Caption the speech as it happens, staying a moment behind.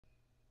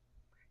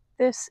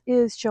This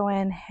is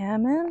Joanne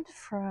Hammond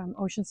from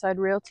Oceanside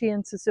Realty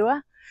in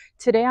Sosua.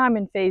 Today I'm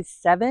in phase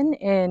 7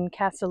 in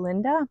Casa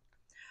Linda.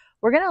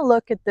 We're going to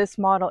look at this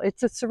model.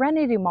 It's a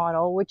Serenity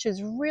model, which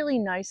is really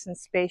nice and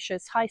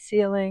spacious, high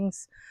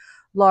ceilings,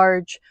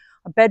 large,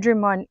 a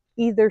bedroom on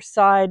either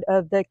side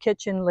of the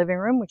kitchen living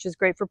room, which is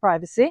great for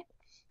privacy.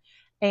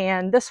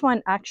 And this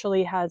one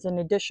actually has an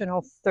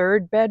additional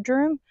third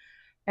bedroom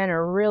and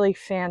a really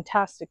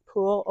fantastic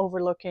pool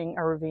overlooking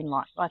a ravine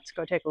lot. Let's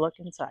go take a look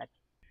inside.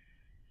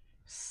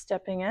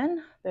 Stepping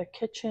in, the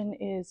kitchen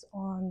is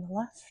on the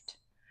left.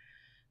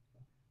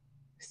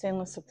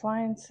 Stainless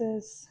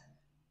appliances.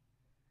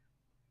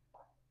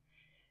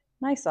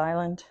 Nice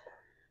island.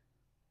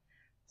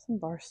 Some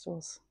bar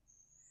stools.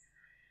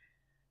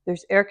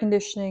 There's air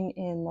conditioning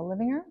in the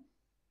living room.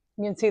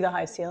 You can see the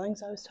high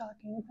ceilings I was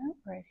talking about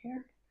right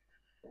here.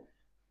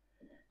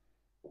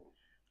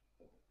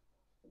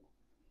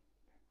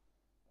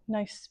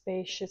 Nice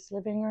spacious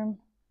living room.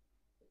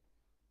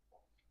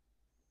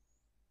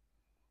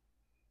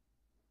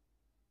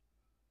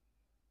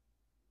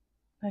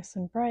 Nice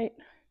and bright.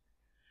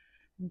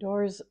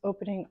 Doors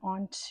opening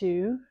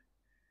onto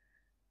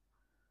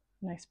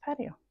a nice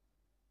patio.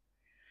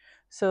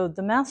 So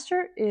the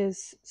master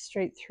is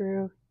straight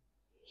through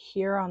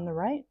here on the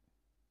right.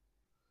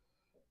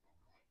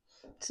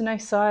 It's a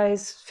nice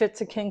size,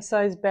 fits a king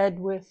size bed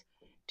with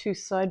 2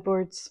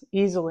 sideboards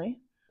easily,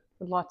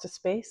 with lots of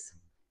space.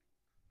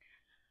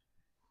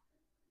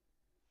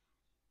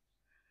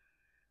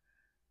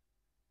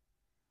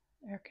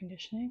 Air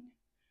conditioning.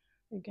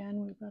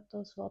 Again, we've got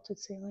those vaulted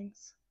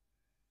ceilings.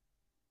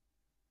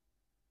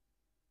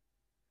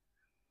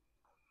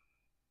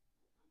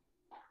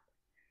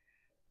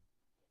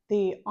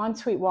 The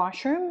ensuite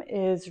washroom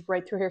is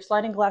right through here,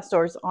 sliding glass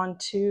doors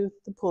onto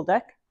the pool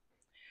deck.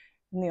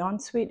 And the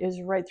ensuite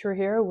is right through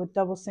here with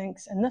double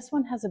sinks, and this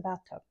one has a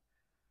bathtub.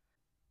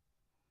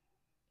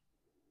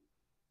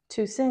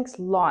 2 sinks,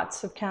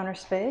 lots of counter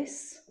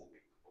space.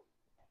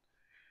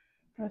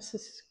 This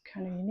is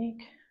kind of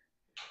unique.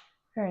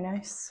 Very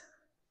nice.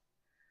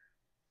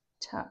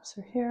 Taps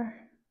are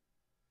here.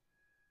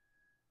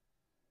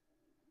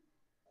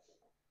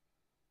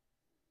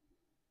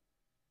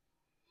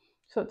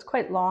 So it's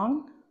quite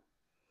long,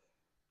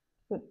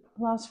 but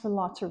allows for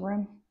lots of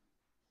room.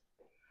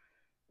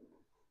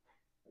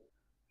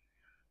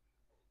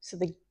 So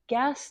the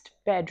guest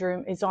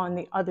bedroom is on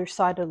the other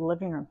side of the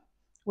living room,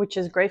 which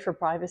is great for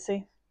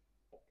privacy.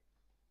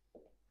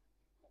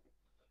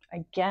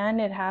 Again,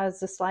 it has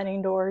the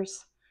sliding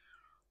doors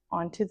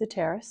onto the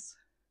terrace.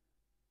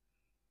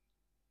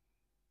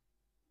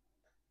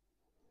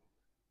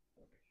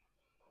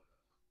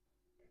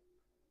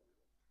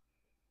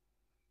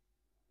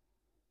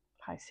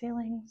 High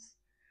ceilings,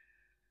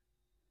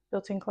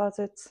 built-in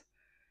closets,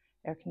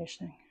 air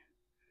conditioning.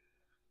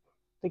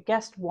 The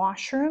guest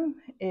washroom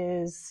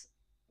is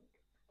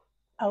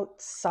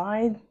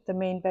outside the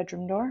main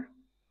bedroom door,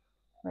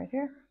 right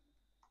here.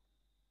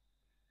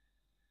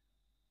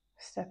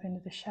 Step into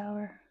the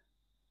shower.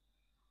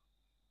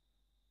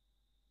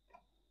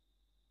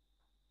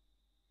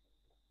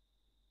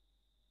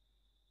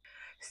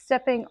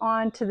 Stepping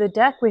onto the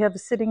deck, we have a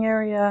sitting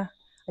area,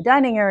 a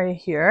dining area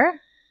here,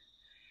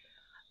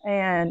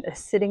 and a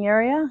sitting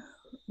area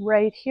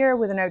right here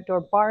with an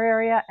outdoor bar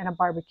area and a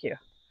barbecue.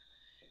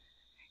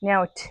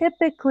 Now,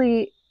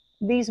 typically,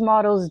 these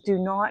models do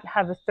not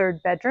have a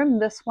third bedroom.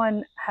 This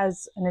one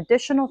has an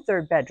additional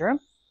third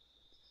bedroom.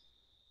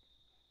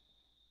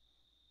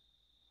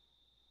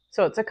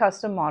 So it's a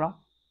custom model.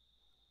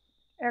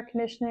 Air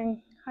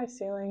conditioning, high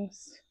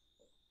ceilings.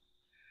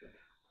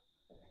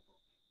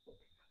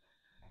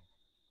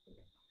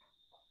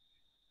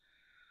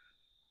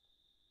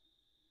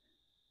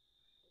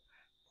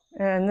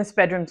 And this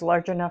bedroom's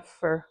large enough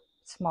for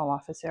a small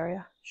office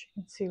area, as you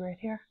can see right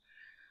here.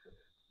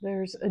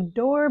 There's a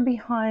door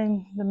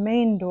behind the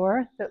main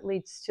door that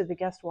leads to the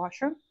guest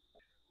washroom.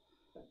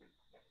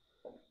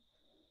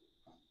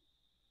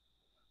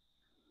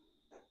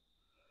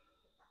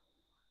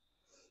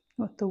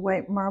 With the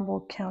white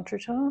marble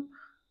countertop.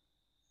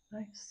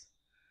 Nice.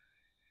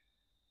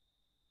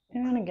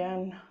 And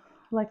again,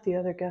 like the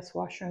other guest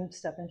washroom,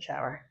 step-in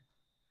shower.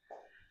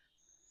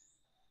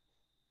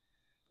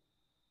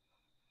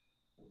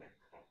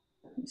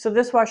 So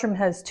this washroom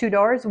has 2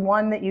 doors,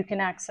 one that you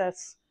can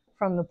access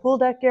from the pool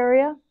deck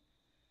area,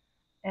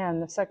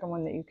 and the second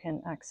one that you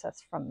can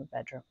access from the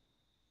bedroom.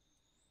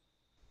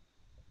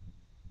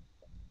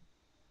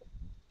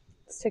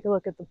 Let's take a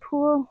look at the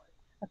pool.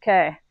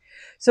 Okay,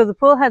 so the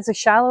pool has a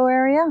shallow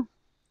area,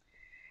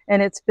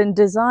 and it's been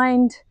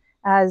designed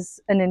as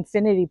an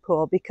infinity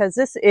pool because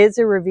this is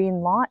a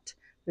ravine lot.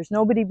 There's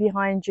nobody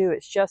behind you,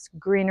 it's just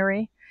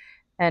greenery,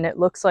 and it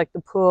looks like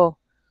the pool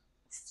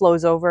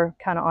flows over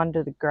kind of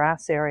onto the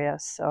grass area.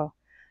 So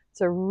it's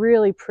a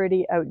really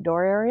pretty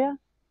outdoor area.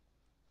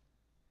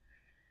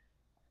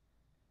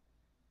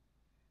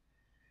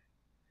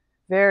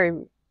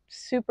 Very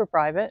super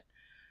private.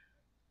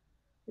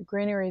 The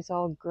greenery is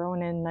all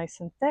grown in nice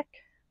and thick.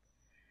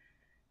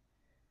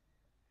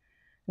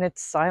 And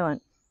it's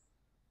silent.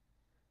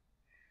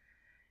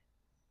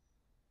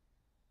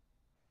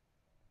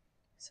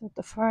 So at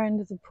the far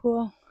end of the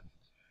pool,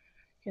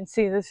 you can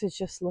see this is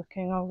just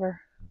looking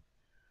over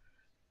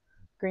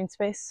green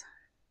space.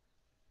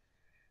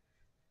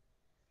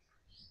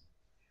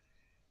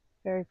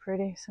 Very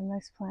pretty, some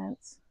nice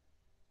plants.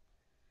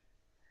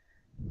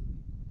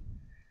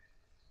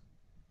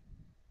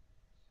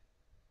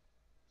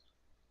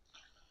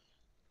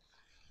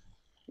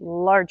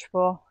 Large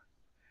pool,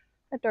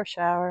 outdoor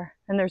shower,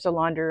 and there's a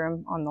laundry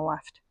room on the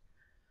left.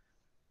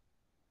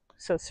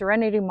 So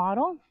Serenity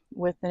model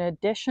with an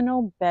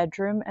additional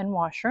bedroom and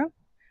washroom,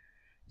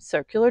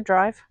 circular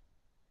drive,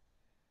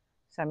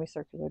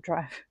 semicircular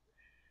drive,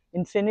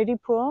 infinity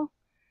pool,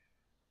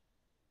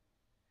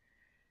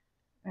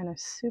 and a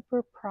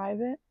super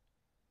private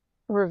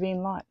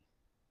ravine lot.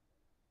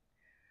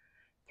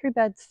 3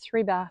 beds,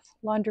 3 bath,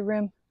 laundry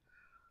room,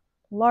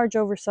 large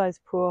oversized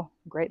pool,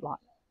 great lot.